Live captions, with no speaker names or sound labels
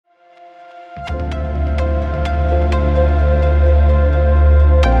Welcome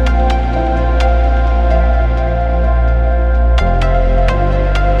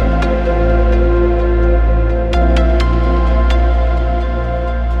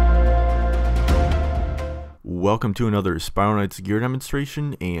to another Spiral Knight's gear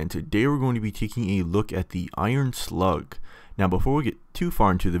demonstration, and today we're going to be taking a look at the Iron Slug. Now before we get too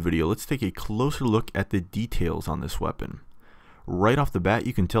far into the video, let's take a closer look at the details on this weapon. Right off the bat,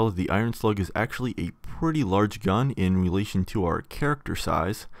 you can tell that the Iron Slug is actually a pretty large gun in relation to our character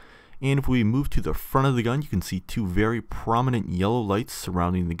size. And if we move to the front of the gun, you can see two very prominent yellow lights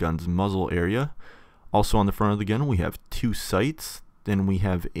surrounding the gun's muzzle area. Also on the front of the gun, we have two sights. Then we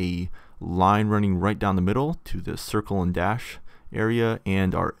have a line running right down the middle to the circle and dash area,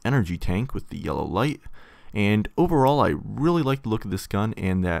 and our energy tank with the yellow light. And overall, I really like the look of this gun,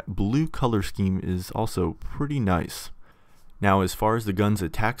 and that blue color scheme is also pretty nice. Now as far as the gun's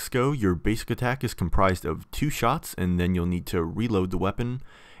attacks go, your basic attack is comprised of 2 shots, and then you'll need to reload the weapon.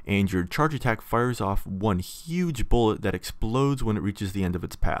 And your charge attack fires off one huge bullet that explodes when it reaches the end of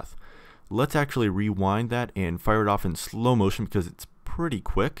its path. Let's actually rewind that and fire it off in slow motion because it's pretty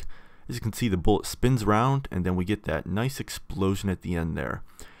quick. As you can see, the bullet spins around and then we get that nice explosion at the end there.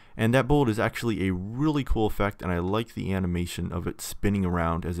 And that bullet is actually a really cool effect, and I like the animation of it spinning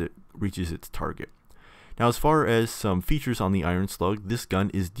around as it reaches its target. Now as far as some features on the Iron Slug, this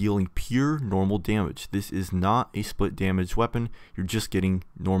gun is dealing pure normal damage. This is not a split damage weapon, you're just getting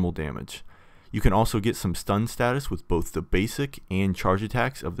normal damage. You can also get some stun status with both the basic and charge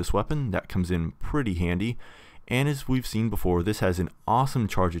attacks of this weapon. That comes in pretty handy. And as we've seen before, this has an awesome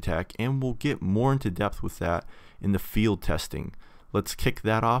charge attack, and we'll get more into depth with that in the field testing. Let's kick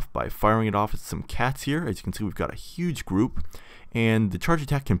that off by firing it off at some cats here. As you can see, we've got a huge group, and the charge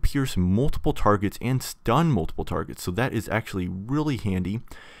attack can pierce multiple targets and stun multiple targets, so that is actually really handy.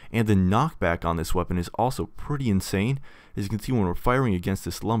 And the knockback on this weapon is also pretty insane. As you can see, when we're firing against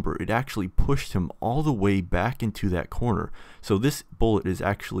this lumber, it actually pushed him all the way back into that corner. So this bullet is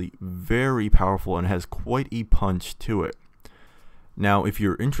actually very powerful and has quite a punch to it. Now if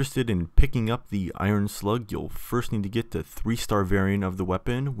you're interested in picking up the Iron Slug, you'll first need to get the 3-star variant of the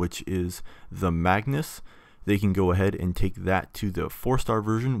weapon, which is the Magnus. They can go ahead and take that to the 4-star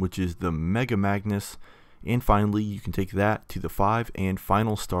version, which is the Mega Magnus. And finally, you can take that to the 5 and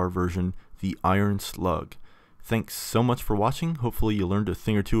final star version, the Iron Slug. Thanks so much for watching. Hopefully you learned a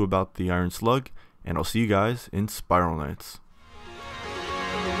thing or two about the Iron Slug, and I'll see you guys in Spiral Knights.